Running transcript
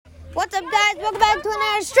What's up, guys? Welcome back to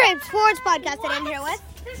another Straight Sports podcast. And I'm here with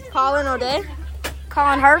Colin O'Day,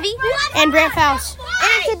 Colin Harvey, and Brant Faust.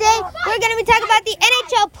 And today we're going to be talking about the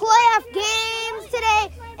NHL playoff games today,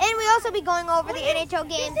 and we also be going over the NHL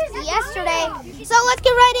games yesterday. So let's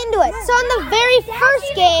get right into it. So in the very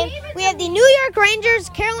first game, we have the New York Rangers,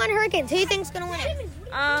 Carolina Hurricanes. Who do you think's going to win it?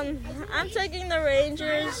 I'm taking the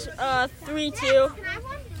Rangers 3-2.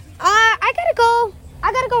 I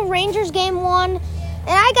gotta go Rangers game 1, and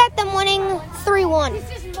I got them winning 3-1.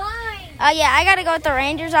 I got to go with the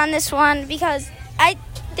Rangers on this one because I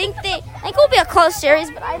think it will be a close series,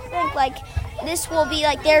 but I think this will be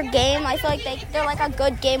their game. I feel like they're a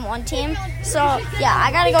good game 1 team. So yeah,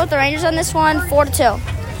 I got to go with the Rangers on this one, 4-2.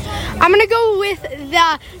 I'm gonna go with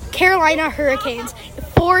the Carolina Hurricanes,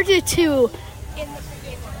 4-2.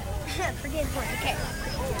 Okay.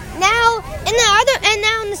 Now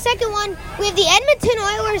in the second one, we have the Edmonton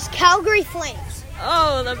Oilers, Calgary Flames.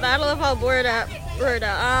 Oh, the Battle of Alberta.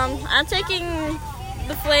 I'm taking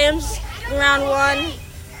the Flames round 1,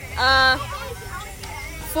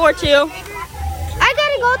 4-2. I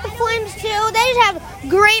gotta go with the Flames too. They just have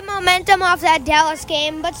great momentum off that Dallas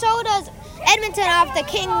game, but so does Edmonton off the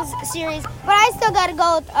Kings series. But I still gotta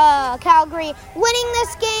go with Calgary winning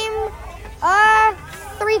this game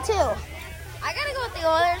 3-2. I gotta go with the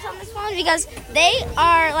Oilers on this one because they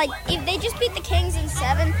are if they just beat the Kings in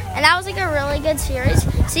 7, and that was a really good series.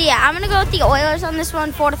 So yeah, I'm gonna go with the Oilers on this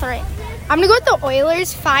one, 4-3. I'm gonna go with the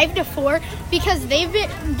Oilers, 5-4, because they've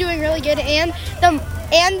been doing really good, and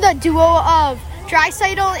the duo of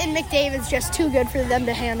Draisaitl and McDavid's just too good for them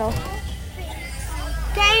to handle.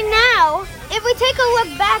 Okay, now if we take a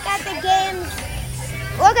look back at the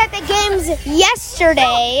games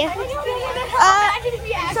yesterday.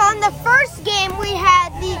 So in the first game, we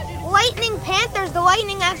had the Lightning Panthers. The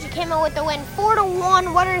Lightning actually came out with the win,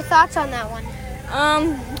 4-1. What are your thoughts on that one?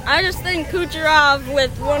 I just think Kucherov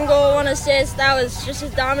with 1 goal, 1 assist. That was just a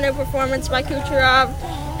dominant performance by Kucherov,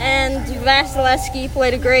 and Vasilevsky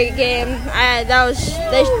played a great game.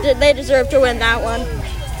 They deserve to win that one.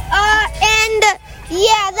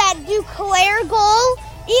 That Duclair goal.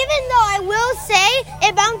 Even though I will say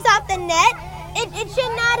it bounced off the net, it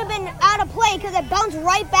should not have been out of play because it bounced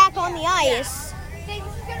right back on the ice.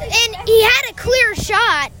 And he had a clear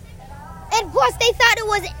shot. And plus, they thought it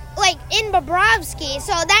was in Bobrovsky,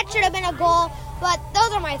 so that should have been a goal. But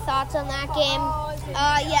those are my thoughts on that game.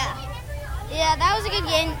 Yeah, that was a good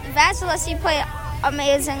game. Vasilevsky played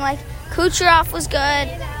amazing. Kucherov was good.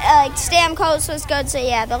 Stamkos was good. So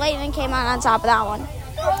yeah, the Lightning came on top of that one.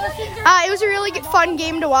 It was a really good, fun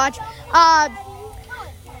game to watch.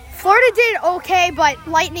 Florida did okay, but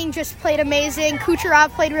Lightning just played amazing.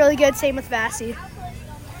 Kucherov played really good. Same with Vasi.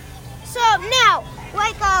 So now,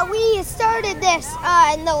 we started this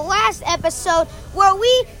in the last episode where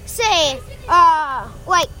we say,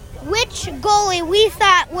 which goalie we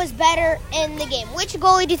thought was better in the game. Which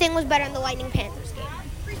goalie do you think was better in the Lightning Panthers game?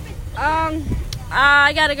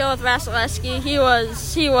 I gotta go with Vasilevsky. He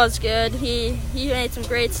was good. He made some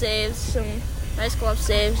great saves, some nice glove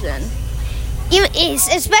saves, and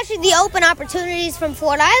especially the open opportunities from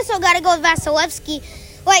Florida. I also gotta go with Vasilevsky.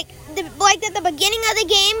 At the beginning of the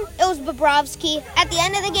game, it was Bobrovsky. At the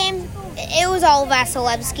end of the game, it was all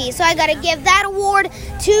Vasilevsky. So I gotta give that award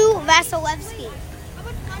to Vasilevsky.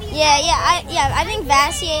 I think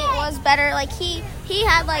Vasi was better. He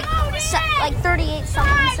had 38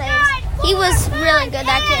 something saves. He was really good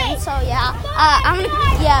that game. So yeah, I'm gonna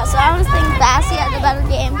think Vasi had the better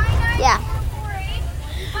game. Yeah,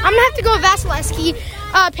 I'm gonna have to go with Vasilevsky.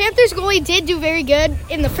 Panthers goalie did do very good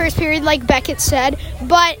in the first period, like Beckett said,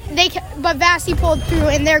 but Vasi pulled through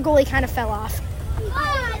and their goalie kind of fell off.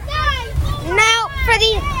 Now for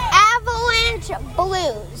the Avalanche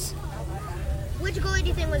Blues. Which goalie do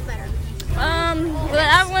you think was better? The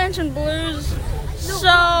Avalanche and Blues.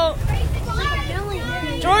 So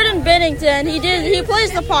Jordan Binnington, he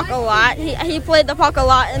plays the puck a lot. He played the puck a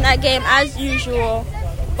lot in that game as usual.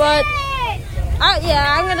 But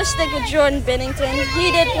I'm gonna stick with Jordan Binnington.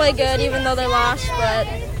 He did play good even though they lost, but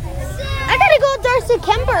I gotta go with Darcy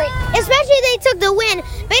Kemper. Especially they took the win.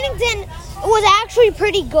 Binnington was actually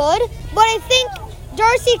pretty good, but I think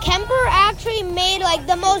Darcy Kemper actually made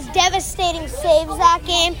the most devastating saves that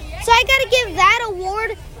game. So I gotta give that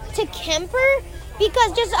award to Kemper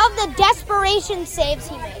because just of the desperation saves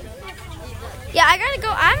he made. Yeah, I'm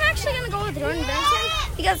actually gonna go with Jordan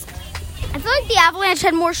Binnington because I feel like the Avalanche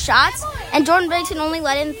had more shots, and Jordan Binnington only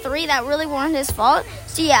let in 3 that really weren't his fault.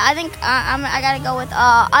 So yeah, I think I gotta go with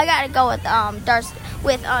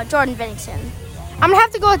Jordan Binnington. I'm gonna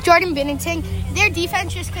have to go with Jordan Binnington. their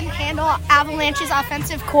defense just couldn't handle Avalanche's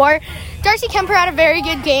offensive core. Darcy Kemper had a very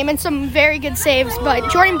good game and some very good saves, but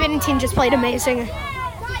Jordan Binnington just played amazing.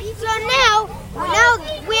 So now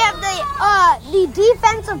we have the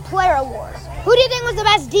defensive player award. Who do you think was the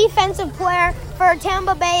best defensive player for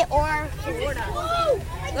Tampa Bay or Florida?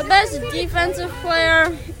 The best defensive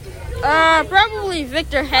player, probably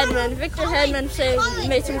Victor Hedman. Victor Hedman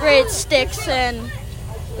made some great sticks and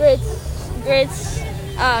great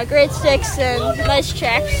sticks and nice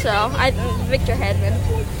checks. So Victor Hedman.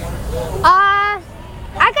 I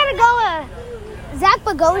gotta go with Zach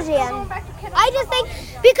Bogosian. I just think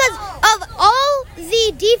because of all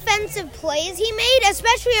the defensive plays he made,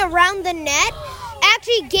 especially around the net,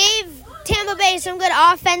 actually gave Tampa Bay some good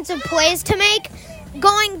offensive plays to make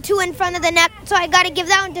going to in front of the net. So I got to give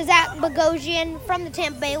that one to Zach Bogosian from the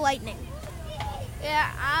Tampa Bay Lightning.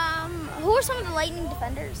 Yeah, who are some of the Lightning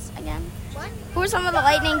defenders again? What? Who are some of the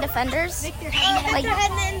Lightning defenders? Victor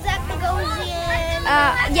Hedman, Zach Bogosian.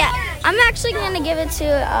 Yeah, I'm actually going to give it to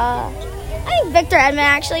I think Victor Hedman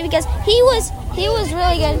actually, because he was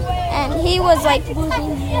really good and he was like and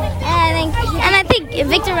I think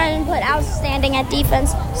Victor Hedman put outstanding at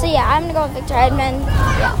defense. So yeah, I'm gonna go with Victor Hedman.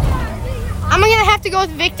 Yeah. I'm going to have to go with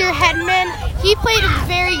Victor Hedman. He played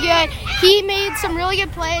very good. He made some really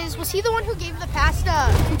good plays. Was he the one who gave the pass to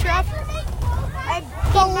Kucherov? I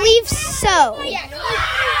believe so.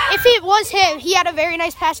 If it was him, he had a very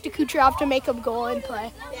nice pass to Kucherov to make a goal and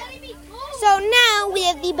play. So now we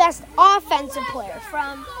have the best offensive player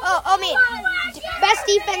from, best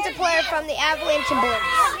defensive player from the Avalanche and Blues.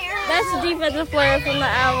 Best defensive player from the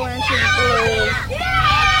Avalanche and Blues.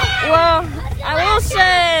 Well, I will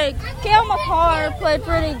say Cale Makar played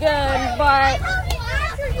pretty good, but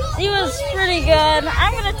he was pretty good.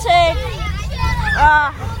 I'm going to take,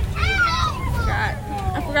 I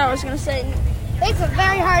forgot what I was going to say. It's a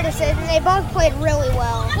very hard decision. They both played really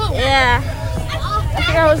well. Yeah. I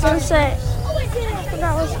forgot what I was going to say.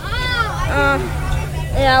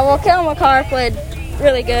 Cale Makar played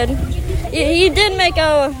really good. He did make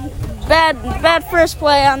a bad first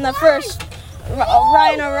play on the first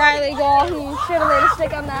Ryan O'Reilly goal. He should have made a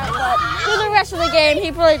stick on that, but for the rest of the game,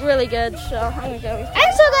 he played really good. So I'm gonna go with him.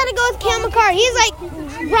 I still gotta go with Cale Makar. He's like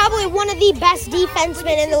probably one of the best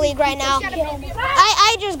defensemen in the league right now.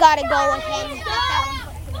 I just gotta go with him.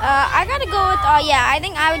 I gotta go with I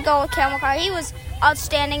think I would go with Cale Makar. He was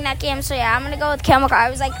outstanding that game, so yeah, I'm gonna go with Cale Makar. I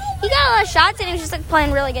was like, he got a lot of shots and he was just like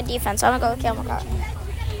playing really good defense, so I'm gonna go with Cale Makar.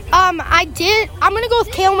 I'm gonna go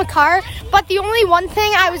with Cale Makar, but the only one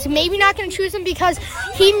thing I was maybe not gonna choose him because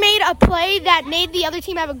he made a play that made the other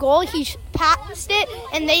team have a goal. He passed it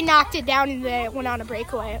and they knocked it down and they went on a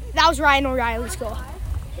breakaway. That was Ryan O'Reilly's goal.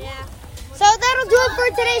 Yeah. So that'll do it for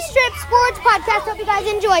today's Strip Sports Podcast. Hope you guys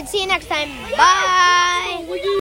enjoyed. See you next time. Bye.